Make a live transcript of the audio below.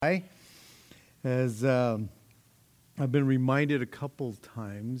As I've been reminded a couple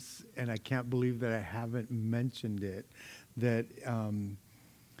times, and I can't believe that I haven't mentioned it, that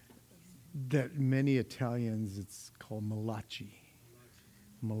that many Italians, it's called malachi.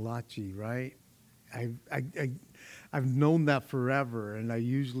 Malachi, right? I've known that forever, and I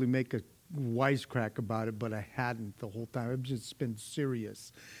usually make a wisecrack about it, but I hadn't the whole time. I've just been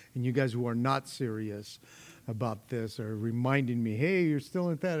serious. And you guys who are not serious about this are reminding me, hey, you're still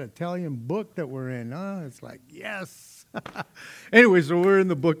in that Italian book that we're in, huh? It's like, yes. Anyway, so we're in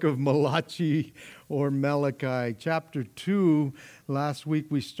the book of Malachi or Malachi, chapter 2. Last week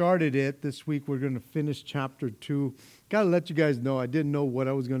we started it. This week we're going to finish chapter 2. Got to let you guys know, I didn't know what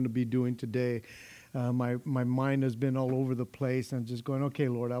I was going to be doing today. My mind has been all over the place. I'm just going, okay,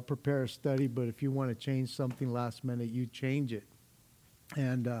 Lord, I'll prepare a study, but if you want to change something last minute, you change it.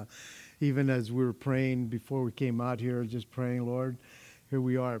 And even as we were praying before we came out here, just praying, Lord, here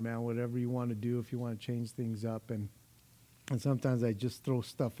we are, man, whatever you want to do, if you want to change things up. And sometimes I just throw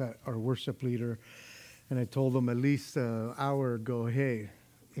stuff at our worship leader. And I told him at least an hour ago, hey,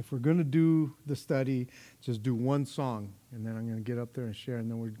 if we're going to do the study, just do one song, and then I'm going to get up there and share,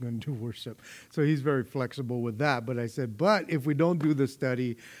 and then we're going to do worship. So he's very flexible with that. But I said, but if we don't do the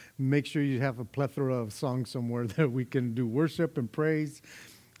study, make sure you have a plethora of songs somewhere that we can do worship and praise.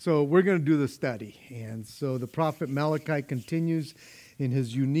 So we're going to do the study. And so the prophet Malachi continues in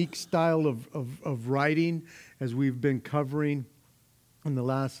his unique style of writing, as we've been covering in the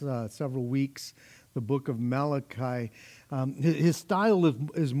last several weeks, the book of Malachi. His style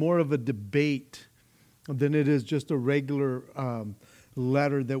is more of a debate than it is just a regular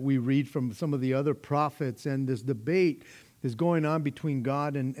letter that we read from some of the other prophets. And this debate is going on between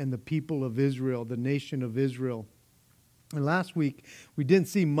God and the people of Israel, the nation of Israel. And last week, we didn't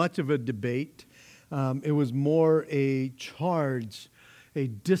see much of a debate. It was more a charge, a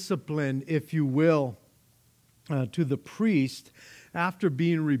discipline, if you will, to the priest after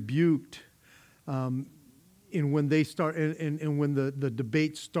being rebuked. And when they start, and when the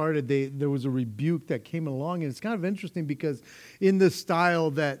debate started, there was a rebuke that came along, and it's kind of interesting because in the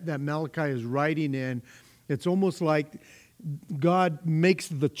style that Malachi is writing in, it's almost like God makes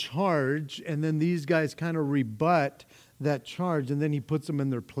the charge, and then these guys kind of rebut that charge, and then He puts them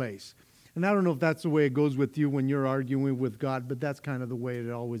in their place. And I don't know if that's the way it goes with you when you're arguing with God, but that's kind of the way it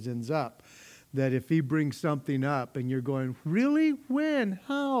always ends up. That if He brings something up, and you're going, really, when,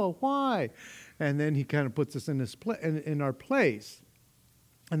 how, why? And then He kind of puts us in our place.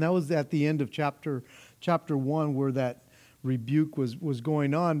 And that was at the end of chapter 1 where that rebuke was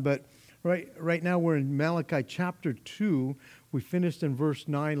going on. But right now we're in Malachi chapter 2. We finished in verse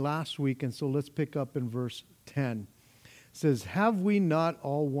 9 last week, and so let's pick up in verse 10. It says, have we not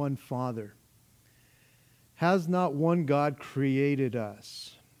all one Father? Has not one God created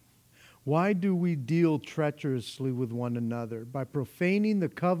us? Why do we deal treacherously with one another by profaning the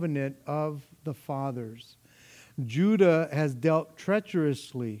covenant of the fathers? Judah has dealt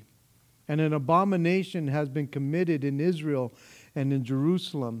treacherously, and an abomination has been committed in Israel and in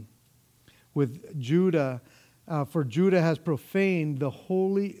Jerusalem with Judah. For Judah has profaned the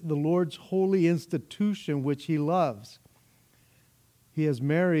Lord's holy institution which He loves. He has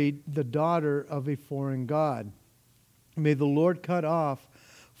married the daughter of a foreign god. May the Lord cut off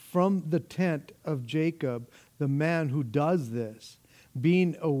from the tent of Jacob the man who does this,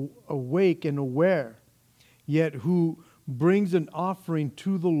 being awake and aware, yet who brings an offering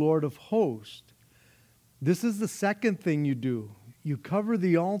to the Lord of hosts. This is the second thing you do. You cover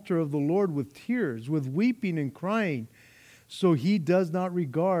the altar of the Lord with tears, with weeping and crying, so He does not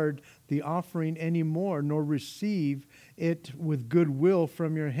regard the offering anymore, nor receive it with goodwill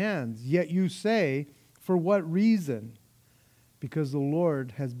from your hands. Yet you say, for what reason? Because the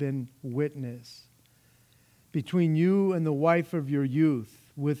Lord has been witness between you and the wife of your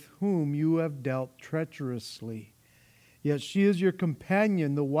youth, with whom you have dealt treacherously. Yet she is your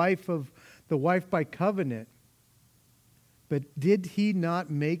companion, the wife by covenant. But did He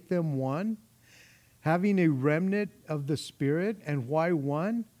not make them one, having a remnant of the Spirit? And why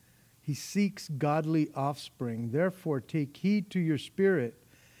one? He seeks godly offspring. Therefore take heed to your spirit,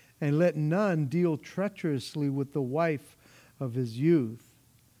 and let none deal treacherously with the wife of his youth.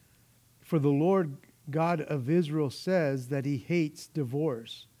 For the Lord God of Israel says that He hates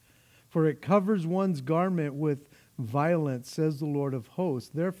divorce, for it covers one's garment with violence, says the Lord of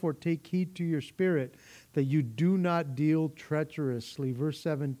hosts. Therefore take heed to your spirit, that you do not deal treacherously. Verse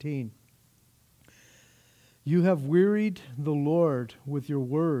 17. You have wearied the Lord with your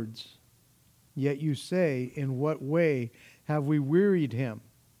words, yet you say, in what way have we wearied Him?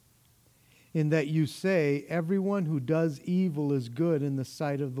 in that you say, everyone who does evil is good in the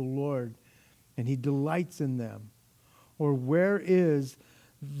sight of the Lord, and he delights in them? Or where is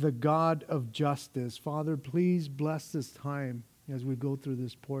the God of justice? Father, please bless this time as we go through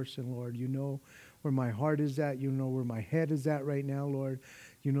this portion, Lord. You know where my heart is at. You know where my head is at right now, Lord.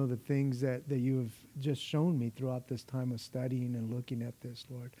 You know the things that you have just shown me throughout this time of studying and looking at this,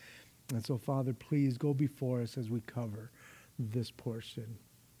 Lord. And so, Father, please go before us as we cover this portion.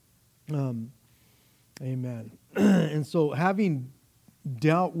 Amen. And so, having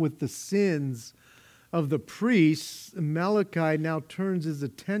dealt with the sins of the priests, Malachi now turns his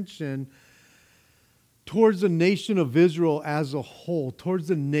attention towards the nation of Israel as a whole, towards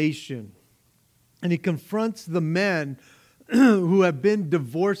the nation. And he confronts the men who have been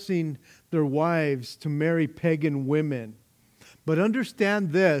divorcing their wives to marry pagan women. But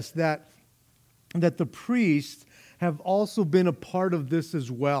understand this, that the priests have also been a part of this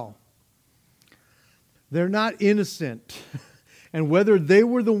as well. They're not innocent. And whether they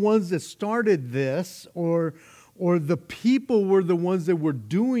were the ones that started this or the people were the ones that were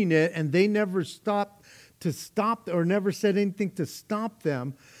doing it and they never stopped or never said anything to stop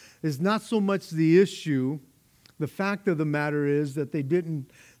them is not so much the issue. The fact of the matter is that they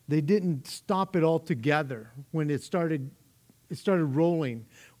didn't stop it altogether when it started rolling,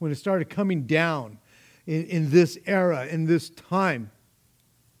 when it started coming down in this era, in this time.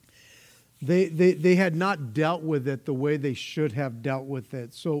 They had not dealt with it the way they should have dealt with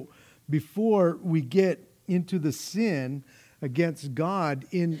it. So before we get into the sin against God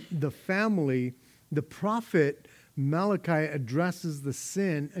in the family, the prophet Malachi addresses the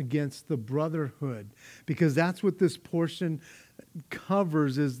sin against the brotherhood, because that's what this portion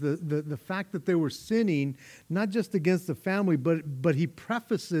covers, is the fact that they were sinning not just against the family, but he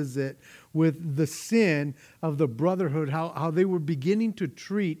prefaces it with the sin of the brotherhood, how they were beginning to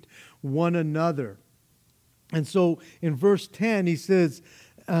treat one another. And so in verse 10 he says,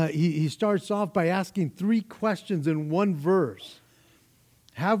 he starts off by asking 3 questions in one verse.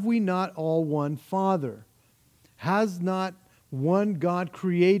 Have we not all one Father? Has not one God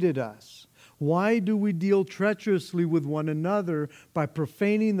created us? Why do we deal treacherously with one another by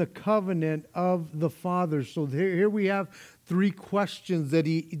profaning the covenant of the Father? So here we have 3 questions that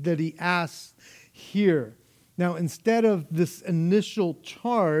he asks here. Now, instead of this initial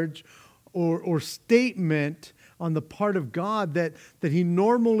charge or statement on the part of God that he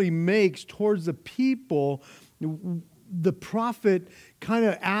normally makes towards the people, the prophet kind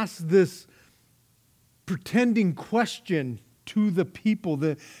of asks this pretending question to the people,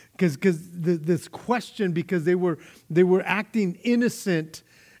 this question, because they were acting innocent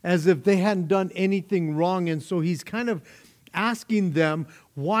as if they hadn't done anything wrong. And so he's kind of asking them,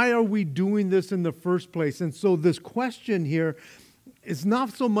 why are we doing this in the first place? And so this question here is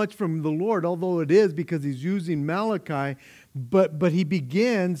not so much from the Lord, although it is, because he's using Malachi, but he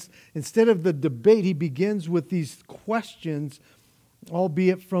begins, instead of the debate, he begins with these questions,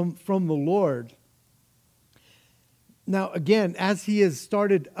 albeit from the Lord. Now, again, as he has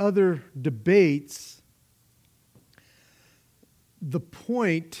started other debates, the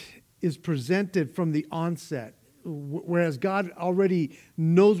point is presented from the onset, whereas God already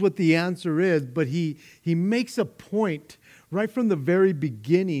knows what the answer is, but he makes a point right from the very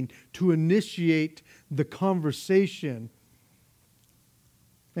beginning to initiate the conversation.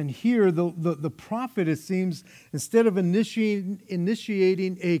 And here, the prophet, it seems, instead of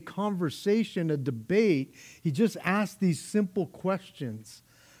initiating a conversation, a debate, he just asked these simple questions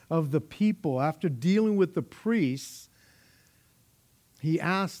of the people. After dealing with the priests, he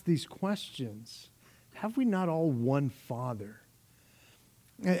asked these questions. Have we not all one Father?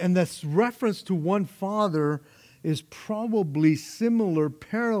 And this reference to one Father is probably similar,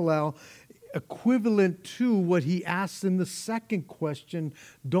 parallel, equivalent to what he asks in the second question.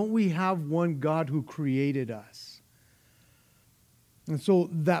 Don't we have one God who created us? And so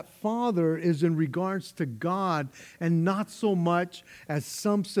that Father is in regards to God, and not so much as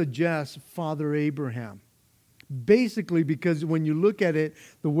some suggest Father Abraham. Basically, because when you look at it,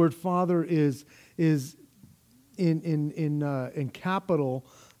 the word Father is in capital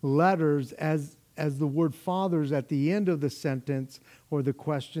letters, as the word fathers at the end of the sentence or the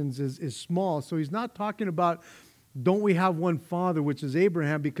questions is small. So he's not talking about, don't we have one Father, which is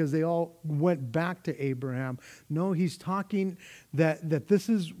Abraham, because they all went back to Abraham. No, he's talking that this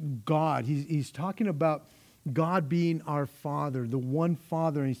is God. He's talking about God being our Father, the one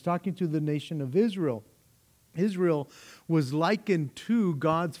Father. And he's talking to the nation of Israel. Israel was likened to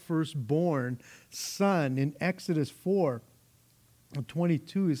God's firstborn son. In Exodus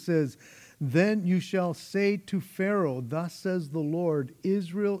 4:22, it says, Then you shall say to Pharaoh, thus says the Lord,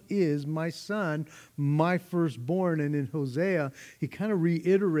 Israel is my son, my firstborn. And in Hosea, he kind of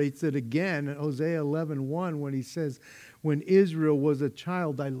reiterates it again in Hosea 11:1 when he says, when Israel was a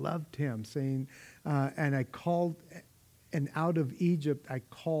child, I loved him, saying, and I called, and out of Egypt I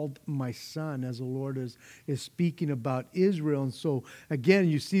called my son, as the Lord is speaking about Israel. And so again,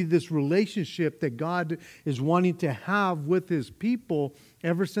 you see this relationship that God is wanting to have with his people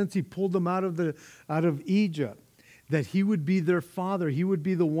ever since he pulled them out of Egypt, that he would be their father. He would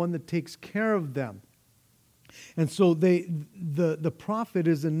be the one that takes care of them. And so the prophet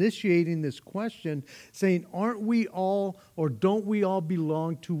is initiating this question saying, aren't we all, or don't we all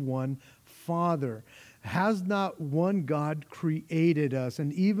belong to one Father? Has not one God created us?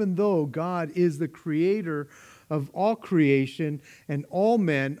 And even though God is the creator of all creation and all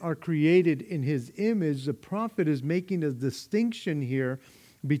men are created in his image, the prophet is making a distinction here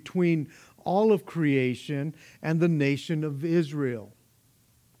between all of creation and the nation of Israel.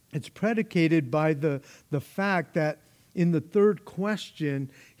 It's predicated by the fact that in the third question,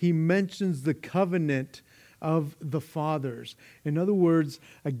 he mentions the covenant of the fathers. In other words,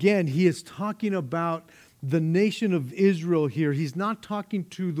 again, he is talking about the nation of Israel here. He's not talking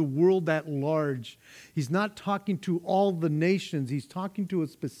to the world at large. He's not talking to all the nations. He's talking to a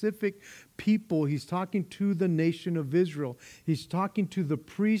specific people. He's talking to the nation of Israel. He's talking to the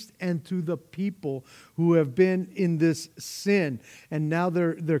priest and to the people who have been in this sin. And now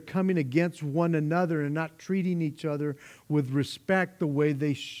they're coming against one another and not treating each other with respect the way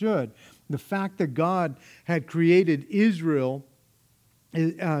they should. The fact that God had created Israel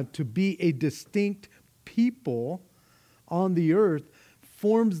to be a distinct people on the earth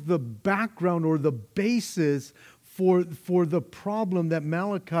forms the background or the basis for the problem that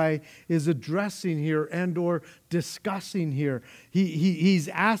Malachi is addressing here and or discussing here. He's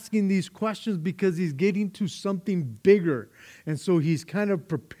asking these questions because he's getting to something bigger. And so he's kind of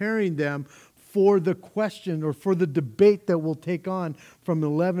preparing them for the question or for the debate that will take on from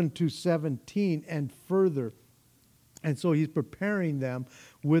 11 to 17 and further. And so he's preparing them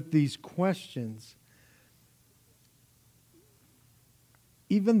with these questions.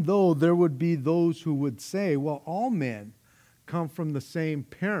 Even though there would be those who would say, well, all men come from the same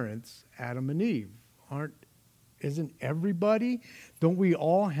parents, Adam and Eve. Isn't everybody? Don't we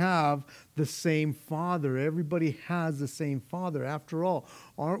all have the same father? Everybody has the same father. After all,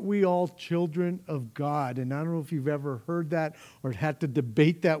 aren't we all children of God? And I don't know if you've ever heard that or had to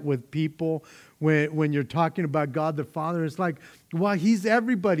debate that with people when you're talking about God the Father. It's like, well, he's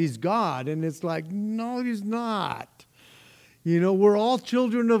everybody's God. And it's like, no, he's not. You know, we're all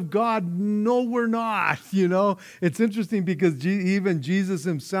children of God. No, we're not. You know, it's interesting because even Jesus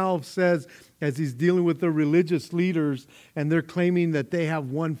himself says, as he's dealing with the religious leaders, and they're claiming that they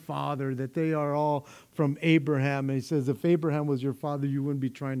have one father, that they are all from Abraham. And he says, if Abraham was your father, you wouldn't be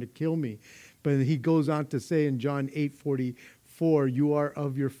trying to kill me. But he goes on to say in John 8:44, you are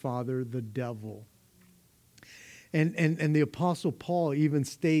of your father, the devil. And the Apostle Paul even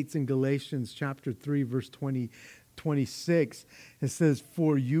states in Galatians chapter 3, verse 26, it says,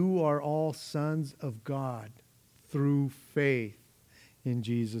 for you are all sons of God through faith in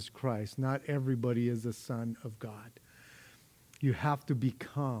Jesus Christ. Not everybody is a son of God. You have to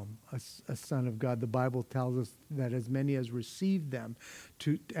become a son of God. The Bible tells us that as many as received him,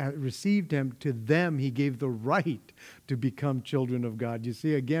 to them he gave the right to become children of God. You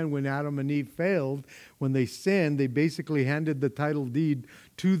see, again, when Adam and Eve failed, when they sinned, they basically handed the title deed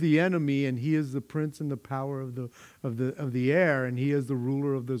to the enemy, and he is the prince and the power of the air, and he is the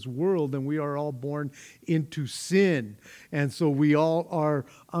ruler of this world, and we are all born into sin. And so we all are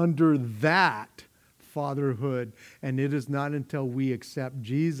under that fatherhood, and it is not until we accept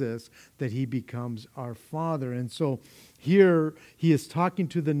Jesus that he becomes our father. And so here he is talking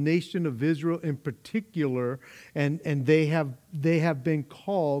to the nation of Israel in particular, and they have been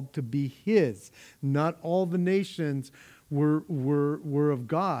called to be his. Not all the nations were of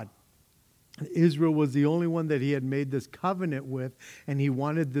God. Israel was the only one that he had made this covenant with, and he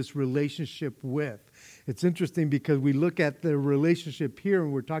wanted this relationship with. It's interesting because we look at the relationship here,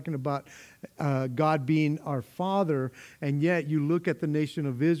 and we're talking about God being our father, and yet you look at the nation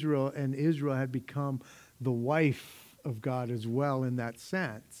of Israel, and Israel had become the wife of God as well in that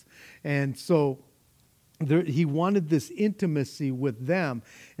sense. And so he wanted this intimacy with them.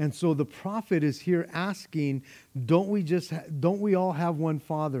 And so the prophet is here asking, don't we all have one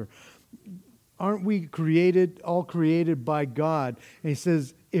father? Aren't we all created by God? And he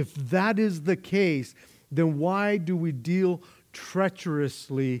says, if that is the case, then why do we deal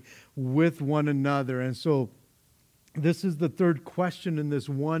treacherously with one another? And so This is the third question in this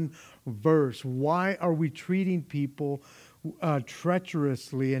one verse. Why are we treating people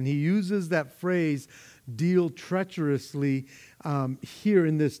treacherously? And he uses that phrase, deal treacherously, here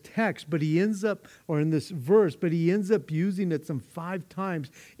in this text, but he ends up, or in this verse, but he ends up using it some 5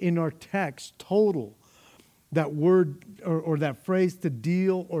 times in our text total. That word or that phrase, to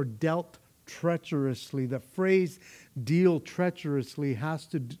deal or dealt treacherously. The phrase deal treacherously has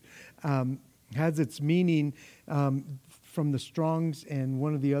its meaning from the Strong's and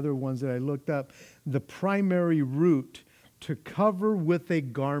one of the other ones that I looked up. The primary root, to cover with a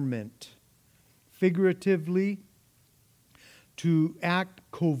garment. Figuratively, to act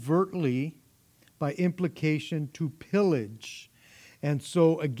covertly, by implication, to pillage. And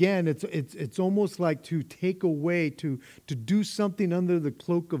so again, it's almost like to take away, to do something under the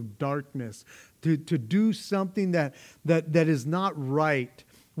cloak of darkness, to do something that is not right.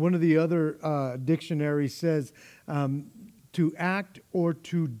 One of the other dictionaries says to act or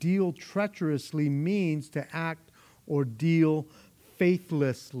to deal treacherously means to act or deal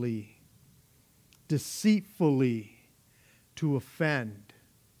faithlessly, deceitfully, to offend.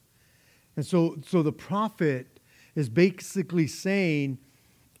 And so the prophet is basically saying,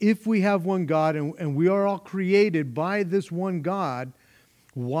 if we have one God and we are all created by this one God,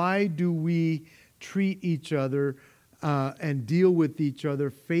 why do we treat each other and deal with each other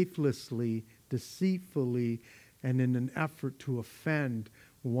faithlessly, deceitfully, and in an effort to offend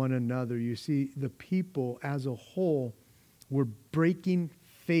one another? You see, the people as a whole were breaking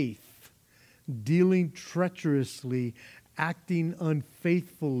faith, dealing treacherously, acting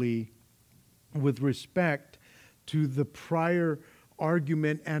unfaithfully with respect to the prior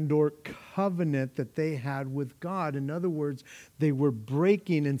argument and or covenant that they had with God. In other words, they were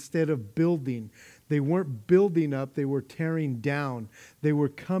breaking instead of building. They weren't building up, they were tearing down. They were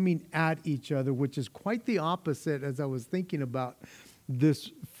coming at each other, which is quite the opposite as I was thinking about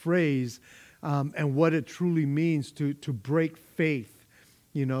this phrase and what it truly means to break faith,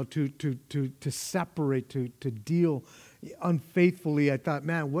 to separate, to deal unfaithfully. I thought,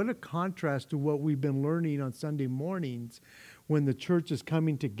 man, what a contrast to what we've been learning on Sunday mornings when the church is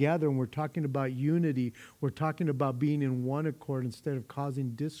coming together and we're talking about unity. We're talking about being in one accord instead of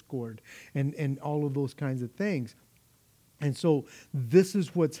causing discord and all of those kinds of things. And so this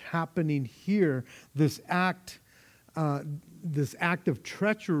is what's happening here, this act of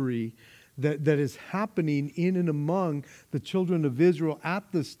treachery that is happening in and among the children of Israel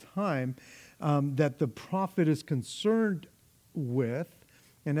at this time, that the prophet is concerned with,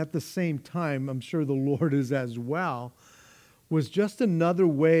 and at the same time, I'm sure the Lord is as well, was just another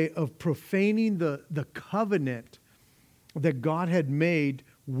way of profaning the covenant that God had made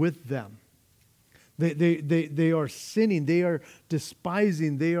with them. They are sinning, they are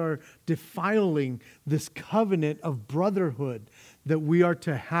despising, they are defiling this covenant of brotherhood that we are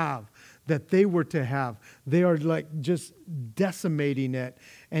to have, that they were to have. They are like just decimating it.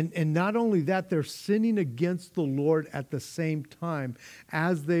 And not only that, they're sinning against the Lord at the same time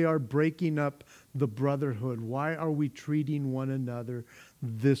as they are breaking up the brotherhood. Why are we treating one another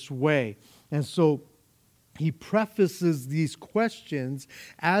this way? And so he prefaces these questions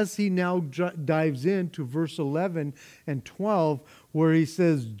as he now dives into verse 11 and 12, where he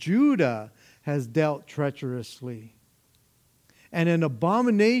says, Judah has dealt treacherously, and an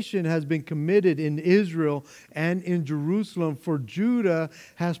abomination has been committed in Israel and in Jerusalem, for Judah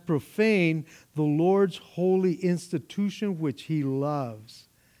has profaned the Lord's holy institution which he loves.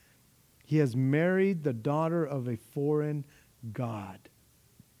 He has married the daughter of a foreign god.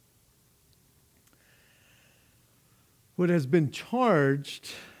 What has been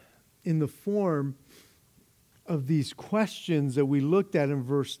charged in the form of these questions that we looked at in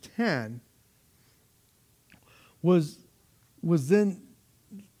verse 10 was then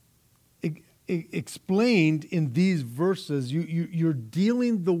explained in these verses. You're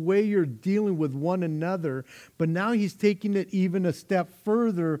dealing the way you're dealing with one another, but now he's taking it even a step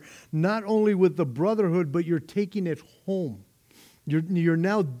further, not only with the brotherhood, but you're taking it home. You're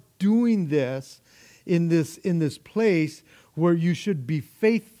now doing this in this place where you should be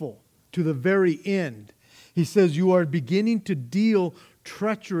faithful to the very end. He says you are beginning to deal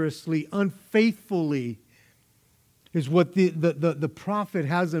treacherously, unfaithfully, is what the prophet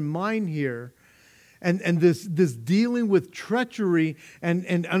has in mind here. And this dealing with treachery and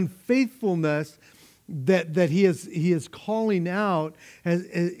unfaithfulness that he is calling out,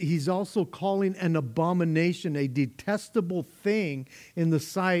 he's also calling an abomination, a detestable thing in the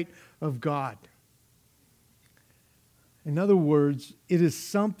sight of God. In other words, it is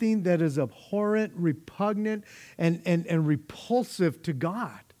something that is abhorrent, repugnant, and repulsive to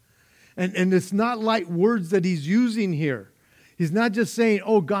God. And it's not light words that he's using here. He's not just saying,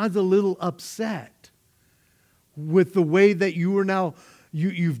 oh, God's a little upset with the way that you are now,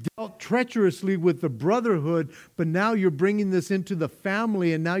 you've dealt treacherously with the brotherhood, but now you're bringing this into the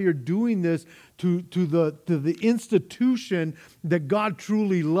family, and now you're doing this to the institution that God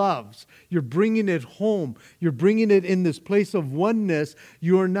truly loves. You're bringing it home. You're bringing it in this place of oneness.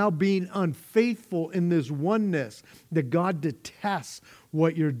 You are now being unfaithful in this oneness that God detests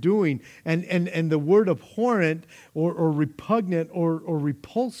what you're doing. And the word abhorrent or repugnant or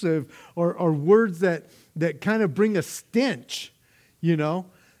repulsive are words that kind of bring a stench, you know.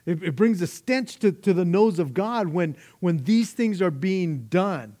 It brings a stench to the nose of God when these things are being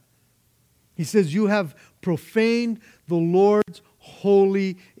done. He says, you have profaned the Lord's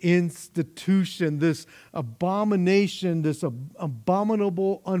holy institution. This abomination, this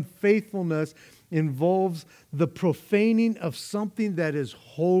abominable unfaithfulness involves the profaning of something that is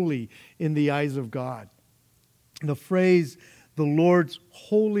holy in the eyes of God. The phrase, the Lord's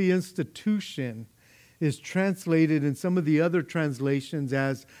holy institution, is translated in some of the other translations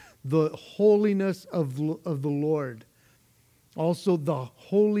as the holiness of the Lord. Also, the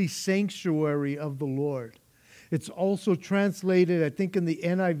holy sanctuary of the Lord. It's also translated, I think in the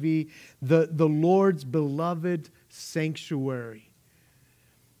NIV, the Lord's beloved sanctuary.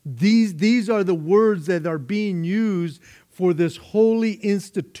 These are the words that are being used for this holy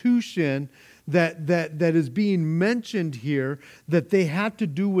institution that is being mentioned here, that they had to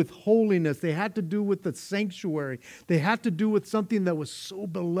do with holiness. They had to do with the sanctuary. They had to do with something that was so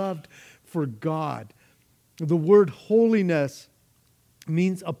beloved for God. The word holiness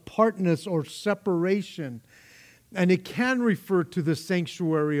means apartness or separation. And it can refer to the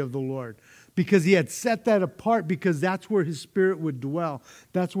sanctuary of the Lord, because he had set that apart, because that's where his Spirit would dwell.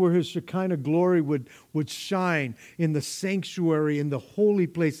 That's where his Shekinah glory would shine, in the sanctuary, in the holy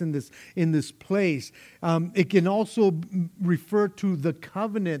place, in this place. It can also refer to the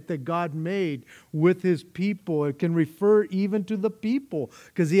covenant that God made with his people. It can refer even to the people,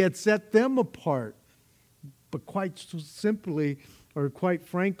 because he had set them apart. But quite simply, or quite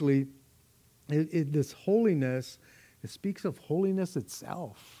frankly, this holiness, it speaks of holiness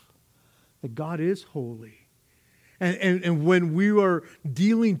itself. That God is holy. And when we are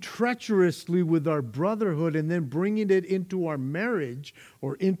dealing treacherously with our brotherhood and then bringing it into our marriage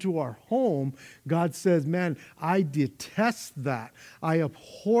or into our home, God says, man, I detest that. I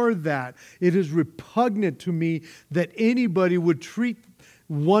abhor that. It is repugnant to me that anybody would treat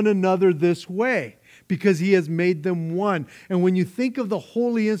one another this way, because he has made them one. And when you think of the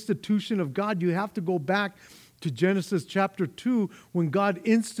holy institution of God, you have to go back to Genesis chapter 2, when God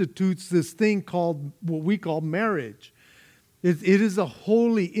institutes this thing called, what we call marriage. It is a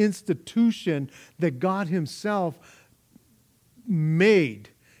holy institution that God himself made.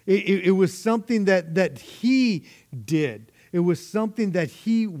 It was something that he did. It was something that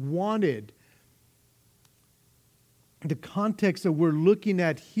he wanted. The context that we're looking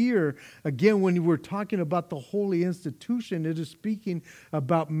at here, again, when we're talking about the holy institution, it is speaking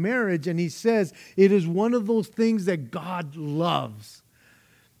about marriage. And he says it is one of those things that God loves,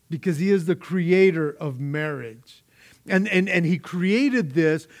 because he is the creator of marriage. And he created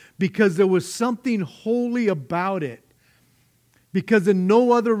this because there was something holy about it. Because in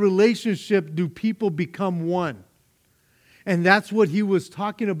no other relationship do people become one. And that's what he was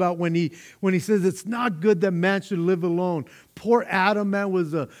talking about when he says it's not good that man should live alone. Poor Adam, man,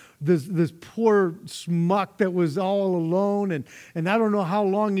 was this poor smuck that was all alone, and I don't know how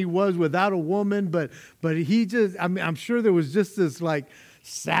long he was without a woman, but he just, I mean, I'm sure there was just this like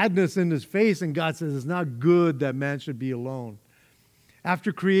sadness in his face, and God says it's not good that man should be alone.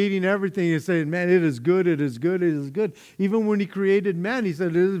 After creating everything, he said, man, it is good, it is good, it is good. Even when he created man, he said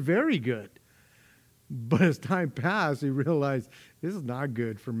it is very good. But as time passed, he realized this is not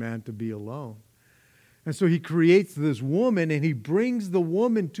good for man to be alone. And so he creates this woman, and he brings the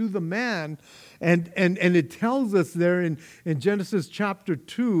woman to the man. And it tells us there in Genesis chapter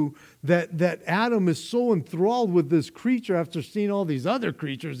 2 that Adam is so enthralled with this creature after seeing all these other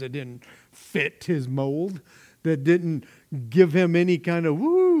creatures that didn't fit his mold, that didn't give him any kind of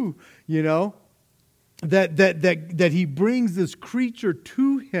woo, you know, that he brings this creature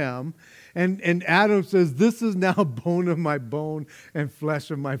to him. And Adam says, this is now bone of my bone and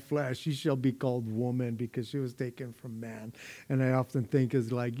flesh of my flesh. She shall be called woman, because she was taken from man. And I often think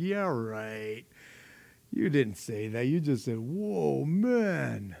is like, yeah, right. You didn't say that. You just said, whoa,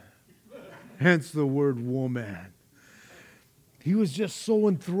 man. Hence the word woman. He was just so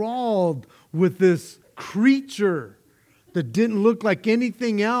enthralled with this creature that didn't look like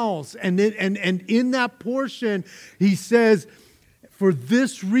anything else. And in that portion, he says, For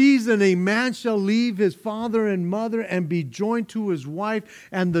this reason, a man shall leave his father and mother and be joined to his wife,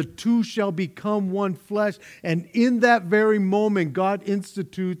 and the two shall become one flesh. And in that very moment, God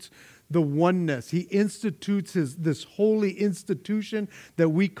institutes the oneness. He institutes this holy institution that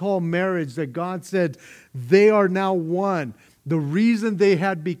we call marriage, that God said they are now one. The reason they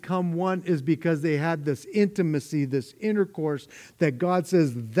had become one is because they had this intimacy, this intercourse, that God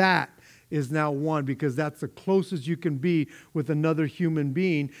says that is now one, because that's the closest you can be with another human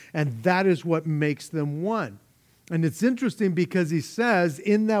being, and that is what makes them one. And it's interesting because he says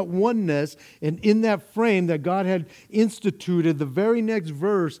in that oneness and in that frame that God had instituted, the very next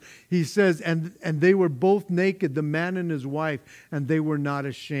verse, he says, and they were both naked, the man and his wife, and they were not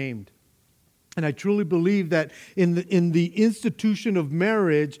ashamed. And I truly believe that in the institution of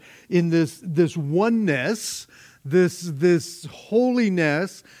marriage, in this oneness, this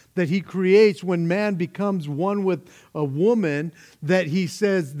holiness that he creates when man becomes one with a woman, that he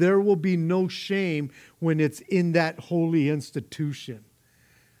says there will be no shame when it's in that holy institution.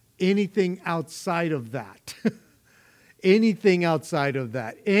 Anything outside of that. Anything outside of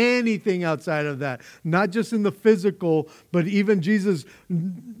that. Anything outside of that. Not just in the physical, but even Jesus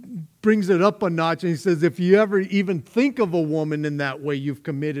brings it up a notch and he says, if you ever even think of a woman in that way, you've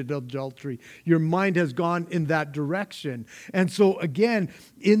committed adultery. Your mind has gone in that direction. And so again,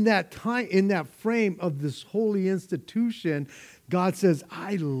 in that time, in that frame of this holy institution, God says,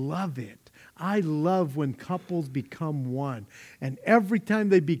 I love it. I love when couples become one. And every time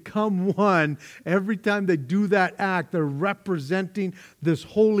they become one, every time they do that act, they're representing this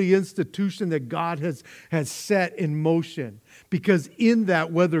holy institution that God has set in motion. Because in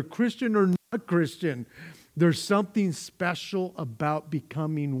that, whether Christian or not Christian, there's something special about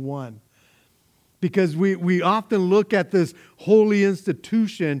becoming one. Because we often look at this holy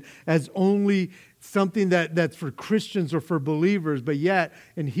institution as only something that's for Christians or for believers. But yet,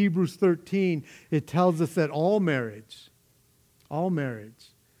 in Hebrews 13, it tells us that all marriage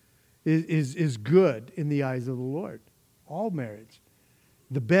is good in the eyes of the Lord. All marriage.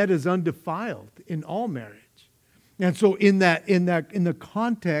 The bed is undefiled in all marriage. And so in the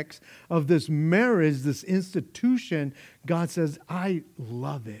context of this marriage, this institution, God says, I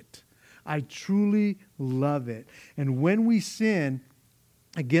love it. I truly love it. And when we sin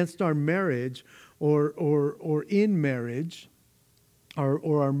against our marriage or in marriage,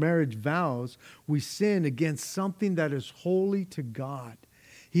 or our marriage vows, we sin against something that is holy to God.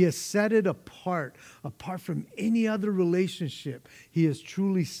 He has set it apart from any other relationship. He has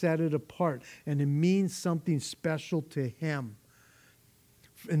truly set it apart, and it means something special to Him.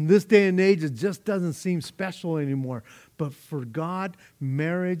 In this day and age, it just doesn't seem special anymore. But for God,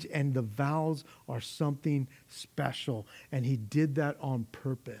 marriage and the vows are something special. And He did that on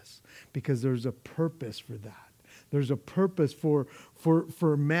purpose, because there's a purpose for that. There's a purpose for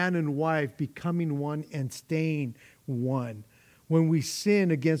man and wife becoming one and staying one. When we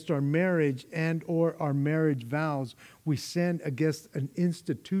sin against our marriage and or our marriage vows, we sin against an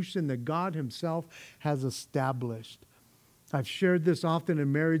institution that God Himself has established. I've shared this often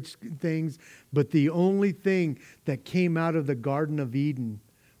in marriage things, but the only thing that came out of the Garden of Eden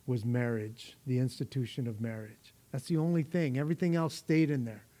was marriage, the institution of marriage. That's the only thing. Everything else stayed in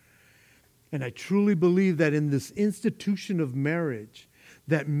there. And I truly believe that in this institution of marriage,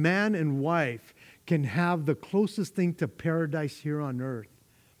 that man and wife can have the closest thing to paradise here on earth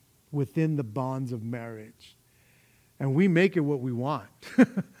within the bonds of marriage. And we make it what we want.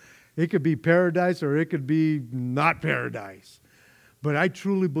 It could be paradise or it could be not paradise. But I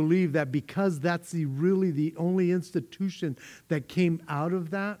truly believe that because that's really the only institution that came out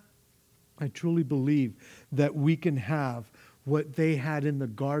of that, I truly believe that we can have what they had in the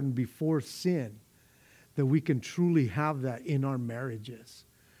garden before sin, that we can truly have that in our marriages.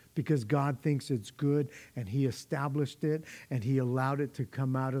 Because God thinks it's good, and He established it, and He allowed it to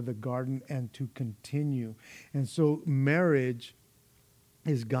come out of the garden and to continue. And so marriage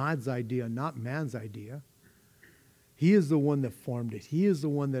is God's idea, not man's idea. He is the one that formed it. He is the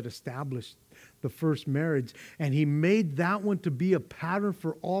one that established the first marriage. And He made that one to be a pattern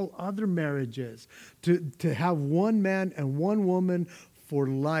for all other marriages, to have one man and one woman for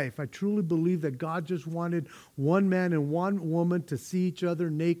life. I truly believe that God just wanted one man and one woman to see each other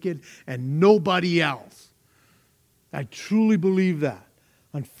naked and nobody else. I truly believe that.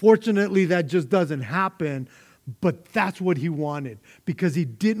 Unfortunately, that just doesn't happen, but that's what He wanted, because He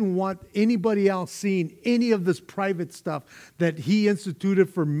didn't want anybody else seeing any of this private stuff that He instituted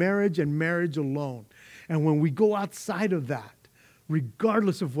for marriage and marriage alone. And when we go outside of that,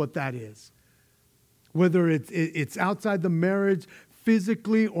 regardless of what that is, whether it's outside the marriage,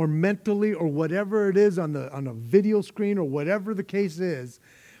 physically or mentally or whatever it is on a video screen or whatever the case is,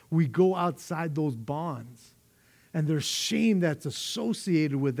 we go outside those bonds. And there's shame that's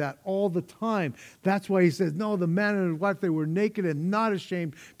associated with that all the time. That's why he says, no, the man and his wife, they were naked and not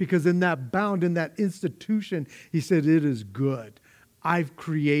ashamed, because in that bound, in that institution, he said, it is good. I've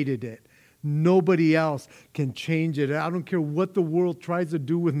created it. Nobody else can change it. I don't care what the world tries to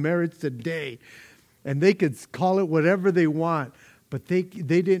do with marriage today. And they could call it whatever they want. But they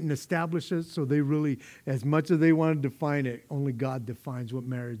didn't establish it, so they really, as much as they want to define it, only God defines what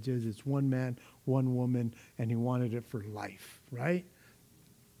marriage is. It's one man, one woman, and he wanted it for life, right?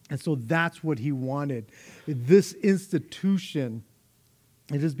 And so that's what he wanted. This institution,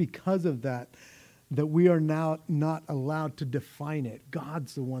 it is because of that we are now not allowed to define it.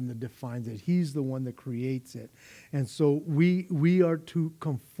 God's the one that defines it. He's the one that creates it. And so we are to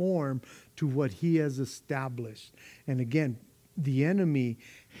conform to what he has established. And again, the enemy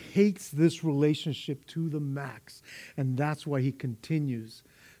hates this relationship to the max. And that's why he continues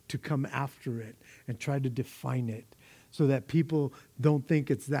to come after it and try to define it so that people don't think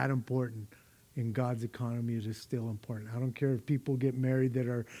it's that important. In God's economy, it is still important. I don't care if people get married that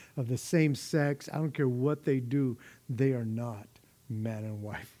are of the same sex. I don't care what they do. They are not man and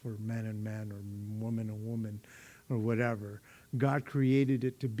wife or man and man or woman and woman or whatever. God created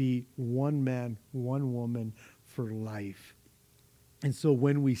it to be one man, one woman for life. And so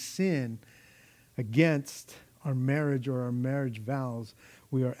when we sin against our marriage or our marriage vows,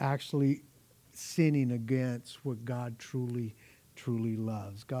 we are actually sinning against what God truly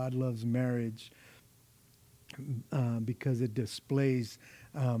loves. God loves marriage because it displays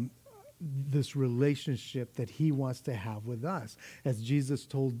this relationship that he wants to have with us. As Jesus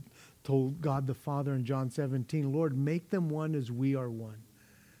told God the Father in John 17, Lord, make them one as we are one,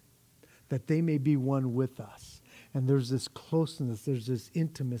 that they may be one with us. And there's this closeness, there's this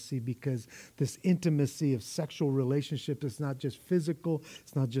intimacy, because this intimacy of sexual relationship is not just physical,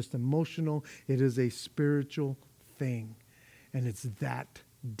 it's not just emotional, it is a spiritual thing. And it's that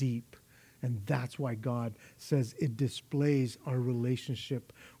deep. And that's why God says it displays our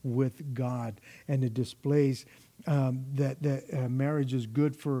relationship with God. And it displays that marriage is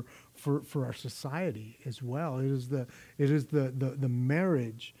good for our society as well. It is the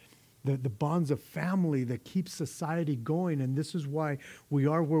marriage, the bonds of family that keeps society going. And this is why we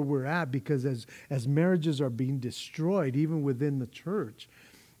are where we're at, because as marriages are being destroyed, even within the church,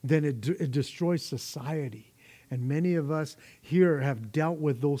 then it destroys society. And many of us here have dealt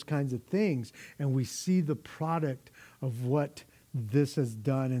with those kinds of things, and we see the product of what this has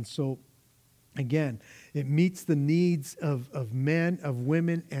done. And so, again, it meets the needs of men, of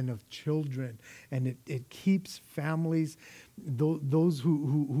women, and of children. And it keeps families, those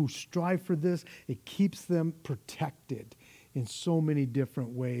who strive for this, it keeps them protected in so many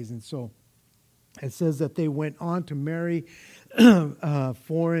different ways. And so it says that they went on to marry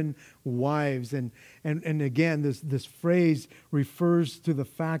foreign wives. And again, this phrase refers to the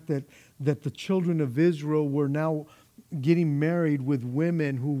fact that the children of Israel were now getting married with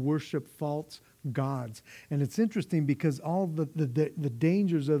women who worship false gods. And it's interesting because all the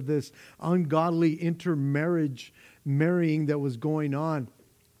dangers of this ungodly intermarriage marrying that was going on,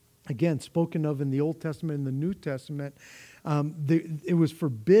 again, spoken of in the Old Testament and the New Testament, it was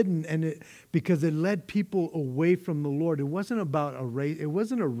forbidden, and because it led people away from the Lord. It wasn't about a race. It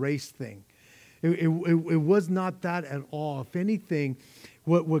wasn't a race thing. It was not that at all. If anything,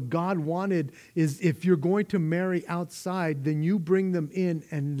 what God wanted is, if you're going to marry outside, then you bring them in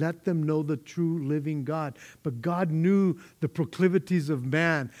and let them know the true living God. But God knew the proclivities of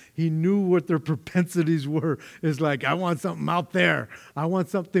man. He knew what their propensities were. It's like, I want something out there. I want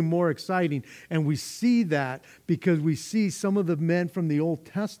something more exciting. And we see that because we see some of the men from the Old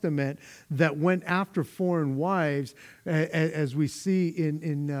Testament that went after foreign wives, as we see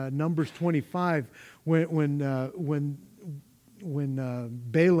in Numbers 25, when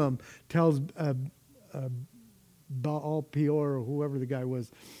Balaam tells Baal Peor, or whoever the guy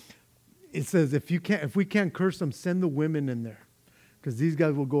was, it says, if we can't curse them, send the women in there, because these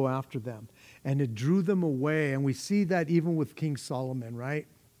guys will go after them. And it drew them away. And we see that even with King Solomon, right?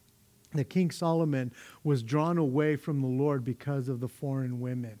 That King Solomon was drawn away from the Lord because of the foreign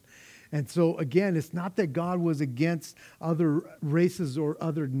women. And so, again, it's not that God was against other races or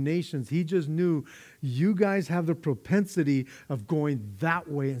other nations. He just knew you guys have the propensity of going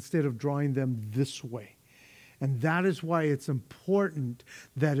that way instead of drawing them this way. And that is why it's important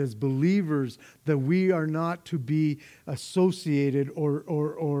that as believers that we are not to be associated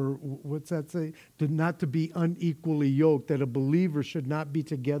or what's that say? Not to be unequally yoked, that a believer should not be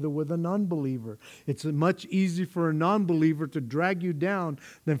together with an unbeliever. It's much easier for a non-believer to drag you down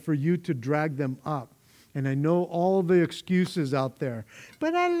than for you to drag them up. And I know all the excuses out there,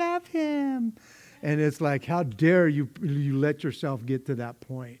 but I love him. And it's like, how dare you let yourself get to that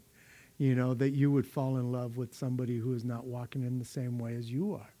point, that you would fall in love with somebody who is not walking in the same way as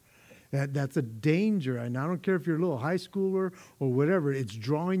you are. That's a danger. And I don't care if you're a little high schooler or whatever. It's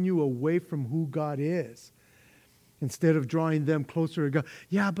drawing you away from who God is instead of drawing them closer to God.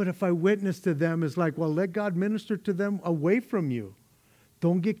 Yeah, but if I witness to them, it's like, well, let God minister to them away from you.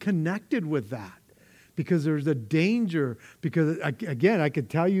 Don't get connected with that. Because there's a danger. Because, again, I could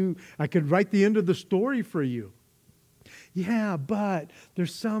tell you, I could write the end of the story for you. Yeah, but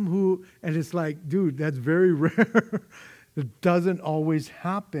there's some who, and it's like, dude, that's very rare. It doesn't always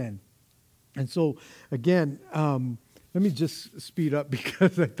happen. And so, again, let me just speed up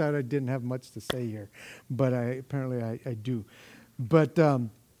because I thought I didn't have much to say here. But apparently I do. But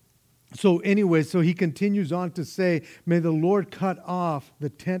so anyway, so he continues on to say, may the Lord cut off the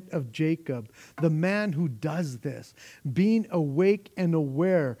tent of Jacob, the man who does this, being awake and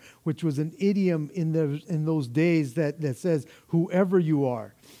aware, which was an idiom in those days that says, whoever you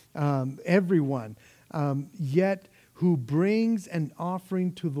are, everyone, yet who brings an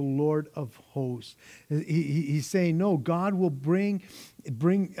offering to the Lord of hosts. He's saying, no, God will bring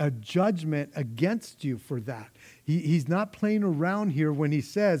a judgment against you for that. He's not playing around here when he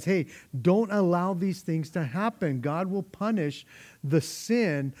says, hey, don't allow these things to happen. God will punish the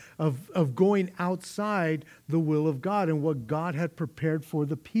sin of going outside the will of God and what God had prepared for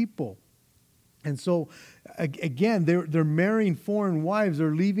the people. And so, again, they're marrying foreign wives.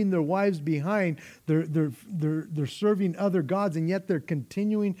 They're leaving their wives behind. They're serving other gods, and yet they're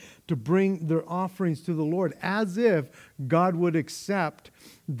continuing to bring their offerings to the Lord as if God would accept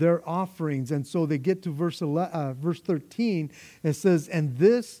their offerings. And so they get to verse 13. It says, and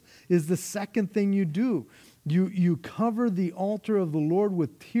this is the second thing you do. You cover the altar of the Lord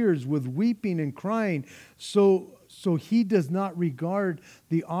with tears, with weeping and crying, so he does not regard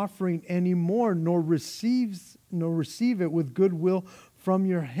the offering anymore, nor receive it with goodwill from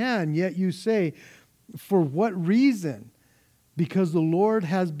your hand. Yet you say, for what reason? Because the Lord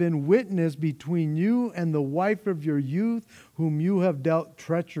has been witness between you and the wife of your youth, whom you have dealt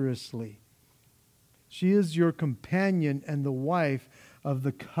treacherously. She is your companion and the wife of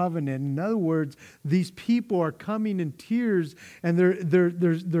the covenant. In other words, these people are coming in tears and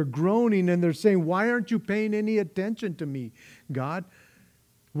they're groaning and they're saying, why aren't you paying any attention to me, God?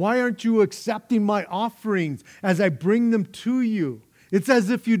 Why aren't you accepting my offerings as I bring them to you? It's as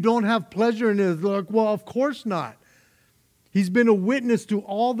if you don't have pleasure in it. Like, well, of course not. He's been a witness to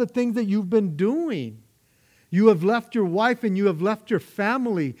all the things that you've been doing. You have left your wife and you have left your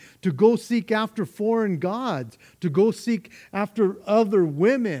family to go seek after foreign gods, to go seek after other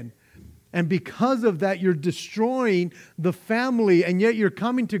women. And because of that, you're destroying the family. And yet you're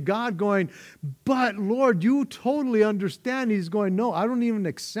coming to God going, but Lord, you totally understand. He's going, no, I don't even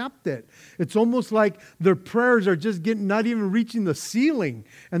accept it. It's almost like their prayers are just not even reaching the ceiling.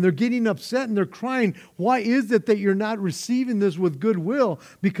 And they're getting upset and they're crying. Why is it that you're not receiving this with goodwill?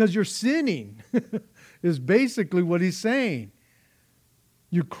 Because you're sinning. Is basically what he's saying.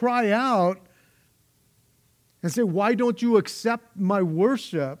 You cry out and say, why don't you accept my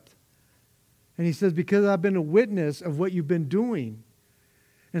worship? And he says, because I've been a witness of what you've been doing.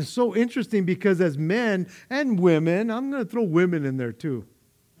 And it's so interesting because as men and women, I'm going to throw women in there too.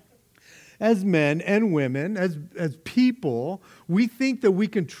 As men and women, as people, we think that we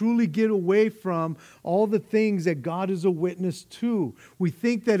can truly get away from all the things that God is a witness to. We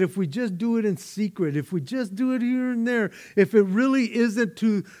think that if we just do it in secret, if we just do it here and there, if it really isn't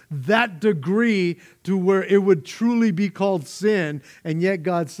to that degree to where it would truly be called sin, and yet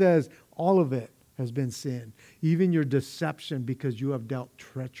God says all of it has been sin. Even your deception because you have dealt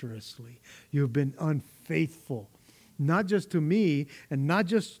treacherously. You have been unfaithful. Not just to me and not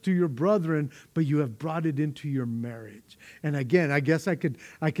just to your brethren, but you have brought it into your marriage. And again, I guess I could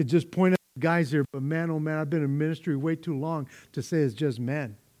just point out guys here, but man, oh man, I've been in ministry way too long to say it's just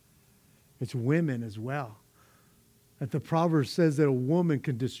men. It's women as well. That the Proverbs says that a woman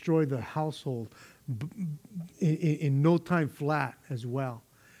can destroy the household in no time flat as well.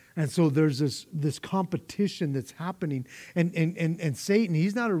 And so there's this competition that's happening. And Satan,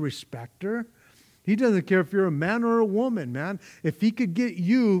 he's not a respecter. He doesn't care if you're a man or a woman, man. If he could get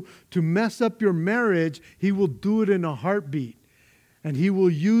you to mess up your marriage, he will do it in a heartbeat. And he will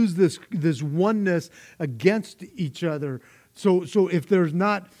use this oneness against each other. So if there's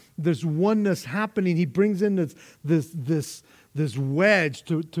not this oneness happening, he brings in this wedge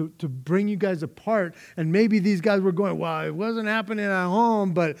to bring you guys apart. And maybe these guys were going, well, it wasn't happening at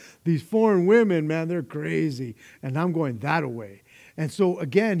home, but these foreign women, man, they're crazy. And I'm going that away. And so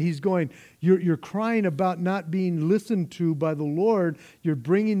again, he's going, you're crying about not being listened to by the Lord. You're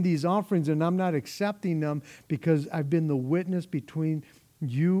bringing these offerings and I'm not accepting them because I've been the witness between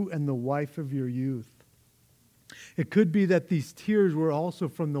you and the wife of your youth. It could be that these tears were also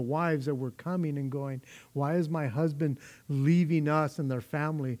from the wives that were coming and going, why is my husband leaving us and their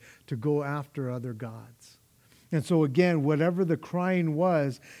family to go after other gods? And so again, whatever the crying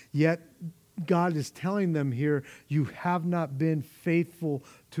was, yet God is telling them here, you have not been faithful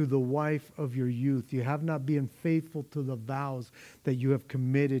to the wife of your youth. You have not been faithful to the vows that you have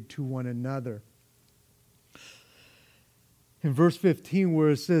committed to one another. In verse 15 where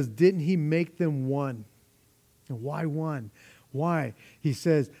it says, didn't he make them one? And why one? Why? He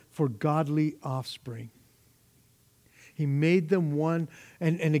says, for godly offspring. He made them one.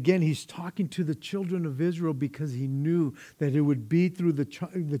 And again, he's talking to the children of Israel because he knew that it would be through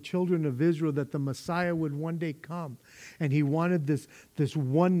the children of Israel that the Messiah would one day come. And he wanted this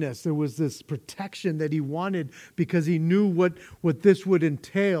oneness. There was this protection that he wanted because he knew what this would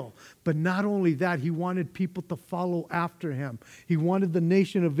entail. But not only that, he wanted people to follow after him. He wanted the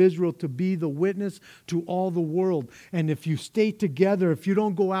nation of Israel to be the witness to all the world. And if you stay together, if you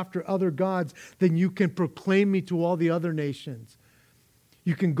don't go after other gods, then you can proclaim me to all the other nations.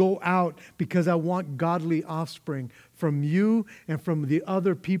 You can go out because I want godly offspring from you and from the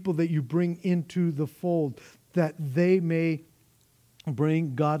other people that you bring into the fold, that they may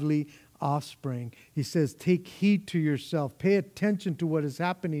bring godly offspring. He says, take heed to yourself. Pay attention to what is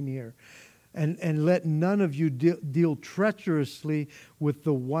happening here. And let none of you deal treacherously with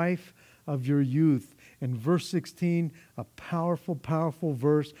the wife of your youth. In verse 16, a powerful, powerful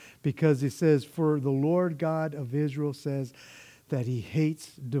verse, because it says, for the Lord God of Israel says that he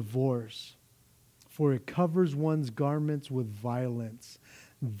hates divorce, for it covers one's garments with violence.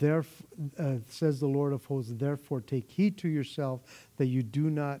 Therefore, says the Lord of hosts, therefore take heed to yourself that you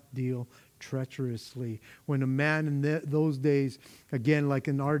do not deal treacherously. When a man in those days, again, like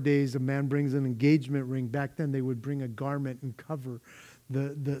in our days, a man brings an engagement ring. Back then, they would bring a garment and cover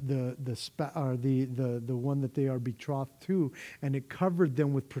the one that they are betrothed to, and it covered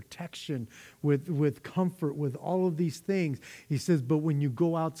them with protection, with comfort, with all of these things. He says, but when you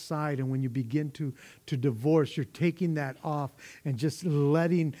go outside and when you begin to divorce, you're taking that off and just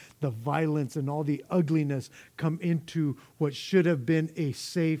letting the violence and all the ugliness come into what should have been a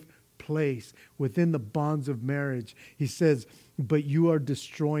safe place within the bonds of marriage. He says, but you are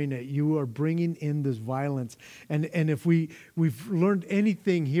destroying it. You are bringing in this violence. And if we've learned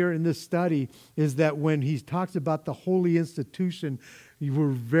anything here in this study, is that when he talks about the holy institution, you were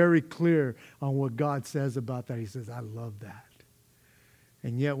very clear on what God says about that. He says, I love that.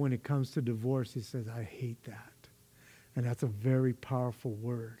 And yet when it comes to divorce, he says, I hate that. And that's a very powerful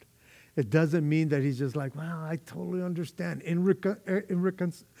word. It doesn't mean that he's just like, well, I totally understand.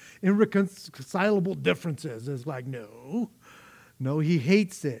 Irreconcilable differences. It's like, no, he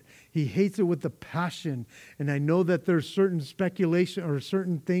hates it. He hates it with a passion. And I know that there's certain speculation or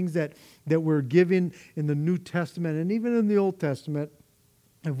certain things that were given in the New Testament and even in the Old Testament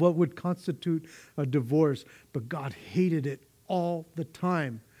of what would constitute a divorce. But God hated it all the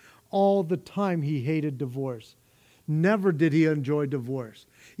time. All the time he hated divorce. Never did he enjoy divorce.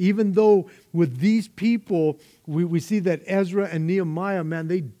 Even though with these people, we see that Ezra and Nehemiah, man,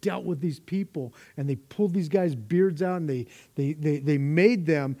 they dealt with these people and they pulled these guys' beards out and they made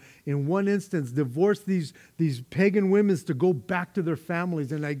them, in one instance, divorce these pagan women to go back to their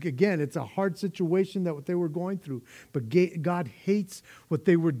families. And again, it's a hard situation that what they were going through. But God hates what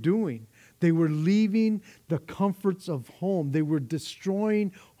they were doing. They were leaving the comforts of home. They were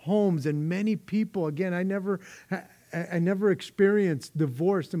destroying homes. And many people, again, I never experienced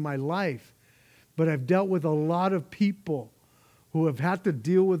divorce in my life, but I've dealt with a lot of people who have had to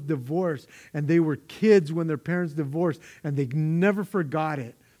deal with divorce, and they were kids when their parents divorced, and they never forgot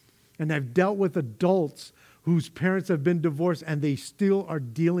it. And I've dealt with adults whose parents have been divorced, and they still are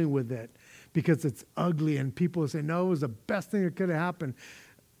dealing with it because it's ugly, and people say, no, it was the best thing that could have happened.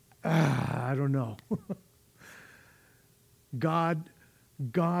 I don't know.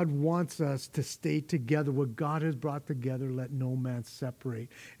 God wants us to stay together. What God has brought together, let no man separate.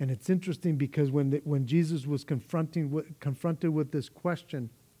 And it's interesting because when Jesus was confronted with this question,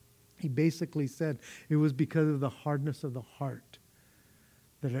 he basically said it was because of the hardness of the heart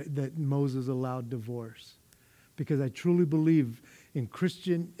that Moses allowed divorce. Because I truly believe in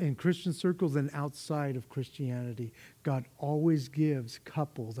Christian circles and outside of Christianity, God always gives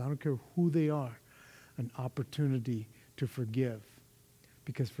couples, I don't care who they are, an opportunity to forgive,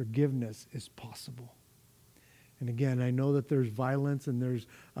 because forgiveness is possible. And again, I know that there's violence and there's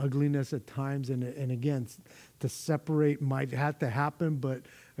ugliness at times, and again, to separate might have to happen, but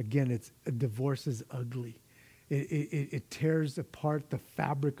again, a divorce is ugly. It tears apart the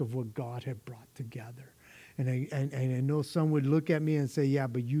fabric of what God had brought together. And I know some would look at me and say, yeah,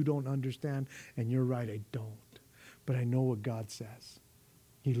 but you don't understand. And you're right, I don't. But I know what God says.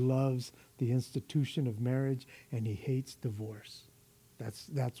 He loves the institution of marriage, and he hates divorce.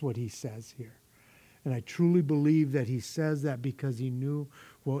 That's what he says here. And I truly believe that he says that because he knew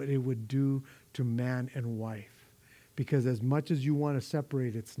what it would do to man and wife. Because as much as you want to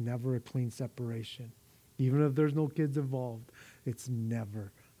separate, it's never a clean separation. Even if there's no kids involved, it's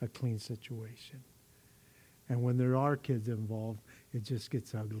never a clean situation. And when there are kids involved, it just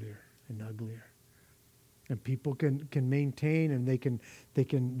gets uglier and uglier. And people can maintain, and they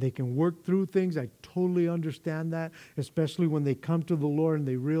can work through things. I totally understand that, especially when they come to the Lord and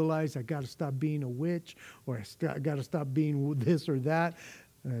they realize, I got to stop being a witch, or I got to stop being this or that.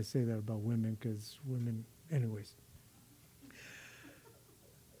 And I say that about women because women, anyways.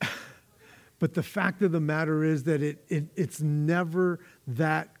 But the fact of the matter is that it's never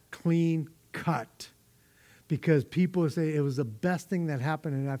that clean cut. Because people say it was the best thing that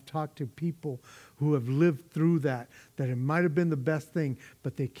happened, and I've talked to people who have lived through that it might have been the best thing,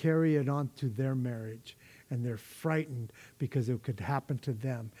 but they carry it on to their marriage, and they're frightened because it could happen to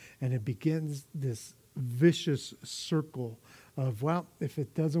them. And it begins this vicious circle of, well, if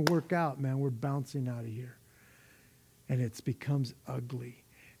it doesn't work out, man, we're bouncing out of here. And it becomes ugly.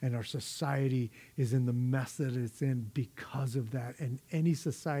 And our society is in the mess that it's in because of that. And any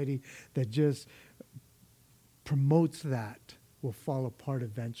society that just promotes that will fall apart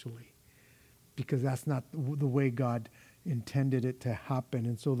eventually, because that's not the way God intended it to happen.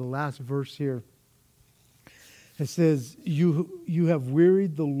 And so the last verse here, it says, you have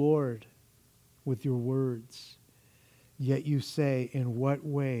wearied the Lord with your words, yet you say, in what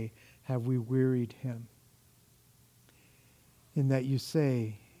way have we wearied him? In that you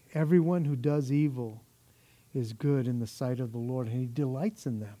say, everyone who does evil is good in the sight of the Lord, and he delights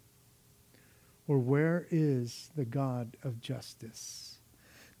in them. Or where is the God of justice?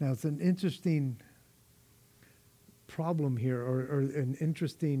 Now, it's an interesting problem here, or an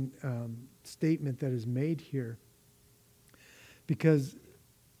interesting statement that is made here, because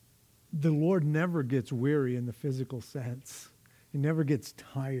the Lord never gets weary in the physical sense. He never gets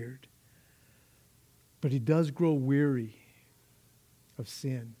tired. But he does grow weary of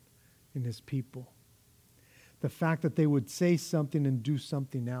sin in his people. The fact that they would say something and do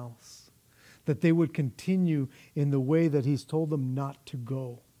something else. That they would continue in the way that he's told them not to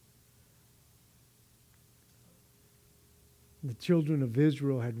go. The children of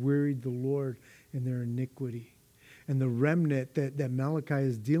Israel had wearied the Lord in their iniquity. And the remnant that Malachi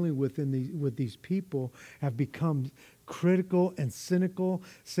is dealing with with these people have become critical and cynical,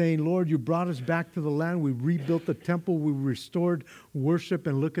 saying, Lord, you brought us back to the land. We rebuilt the temple. We restored worship,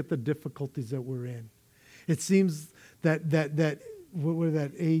 and look at the difficulties that we're in. It seems that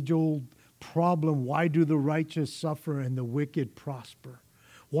age-old problem, why do the righteous suffer and the wicked prosper?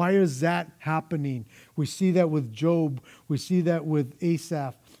 Why is that happening? We see that with Job. We see that with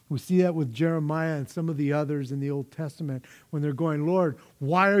Asaph. We see that with Jeremiah and some of the others in the Old Testament when they're going, Lord,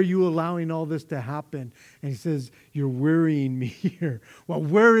 why are you allowing all this to happen? And he says, you're wearying me here. Well,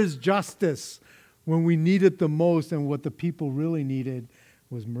 where is justice when we need it the most? And what the people really needed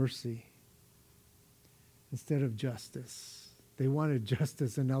was mercy instead of justice. They wanted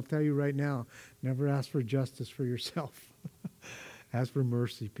justice, and I'll tell you right now, never ask for justice for yourself. Ask for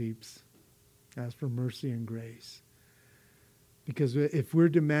mercy, peeps. Ask for mercy and grace. Because if we're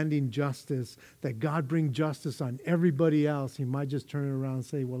demanding justice, that God bring justice on everybody else, he might just turn it around and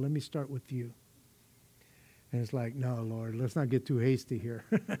say, well, let me start with you. And it's like, no, Lord, let's not get too hasty here.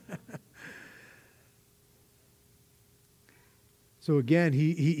 So again,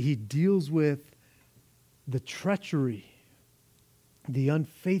 he deals with the treachery, the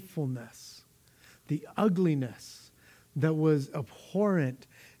unfaithfulness, the ugliness that was abhorrent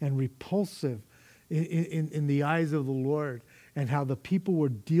and repulsive in the eyes of the Lord, and how the people were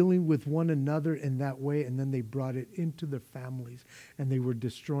dealing with one another in that way, and then they brought it into their families, and they were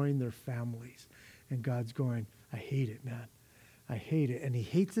destroying their families. And God's going, I hate it, man. I hate it. And he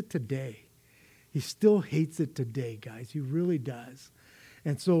hates it today. He still hates it today, guys. He really does.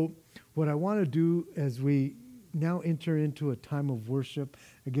 And so what I want to do as we now enter into a time of worship,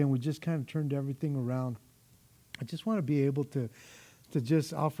 again, we just kind of turned everything around. I just want to be able to to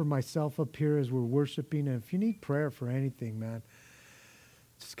just offer myself up here as we're worshiping. And if you need prayer for anything, man,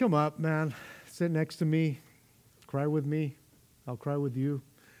 just come up, man. Sit next to me. Cry with me. I'll cry with you.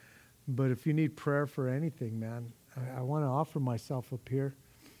 But if you need prayer for anything, man, I want to offer myself up here.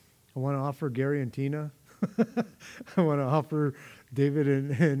 I want to offer Gary and Tina. I want to offer David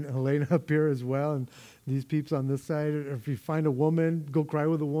and Elena up here as well, and these peeps on this side. Or if you find a woman, go cry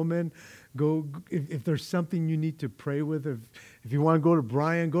with a woman. Go if there's something you need to pray with. If you want to go to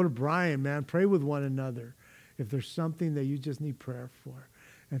Brian, man. Pray with one another. If there's something that you just need prayer for.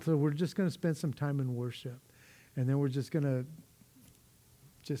 And so we're just going to spend some time in worship, and then we're just going to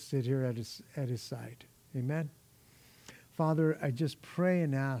just sit here at his side. Amen. Father, I just pray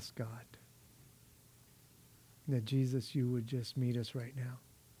and ask, God, that Jesus, you would just meet us right now.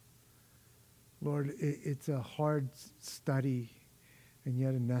 Lord, it's a hard study and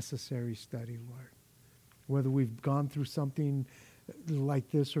yet a necessary study, Lord. Whether we've gone through something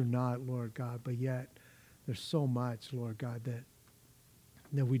like this or not, Lord God, but yet there's so much, Lord God,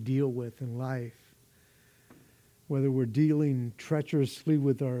 that we deal with in life. Whether we're dealing treacherously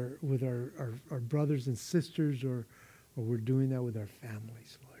with our brothers and sisters or we're doing that with our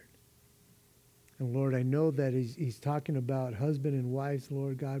families, Lord. And Lord, I know that he's talking about husband and wives,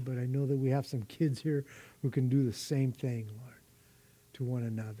 Lord God, but I know that we have some kids here who can do the same thing, Lord, to one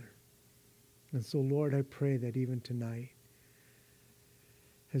another. And so, Lord, I pray that even tonight,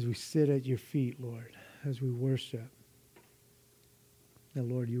 as we sit at your feet, Lord, as we worship, that,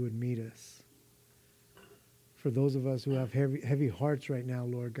 Lord, you would meet us. For those of us who have heavy hearts right now,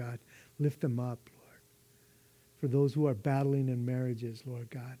 Lord God, lift them up, Lord. For those who are battling in marriages, Lord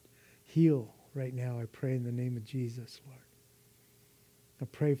God, heal right now, I pray in the name of Jesus, Lord. I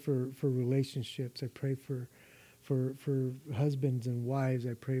pray for relationships. I pray for husbands and wives.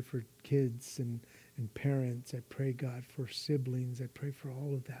 I pray for kids and parents. I pray, God, for siblings. I pray for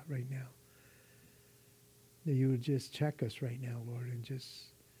all of that right now. That you would just check us right now, Lord, and just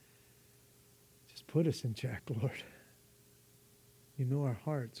put us in check, Lord. You know our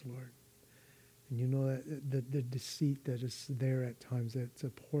hearts, Lord. And you know that the deceit that is there at times, that's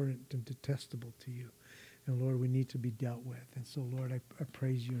abhorrent and detestable to you. And Lord, we need to be dealt with. And so, Lord, I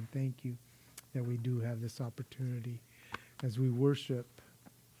praise you and thank you that we do have this opportunity. As we worship,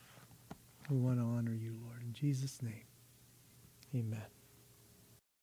 we want to honor you, Lord. In Jesus' name, amen.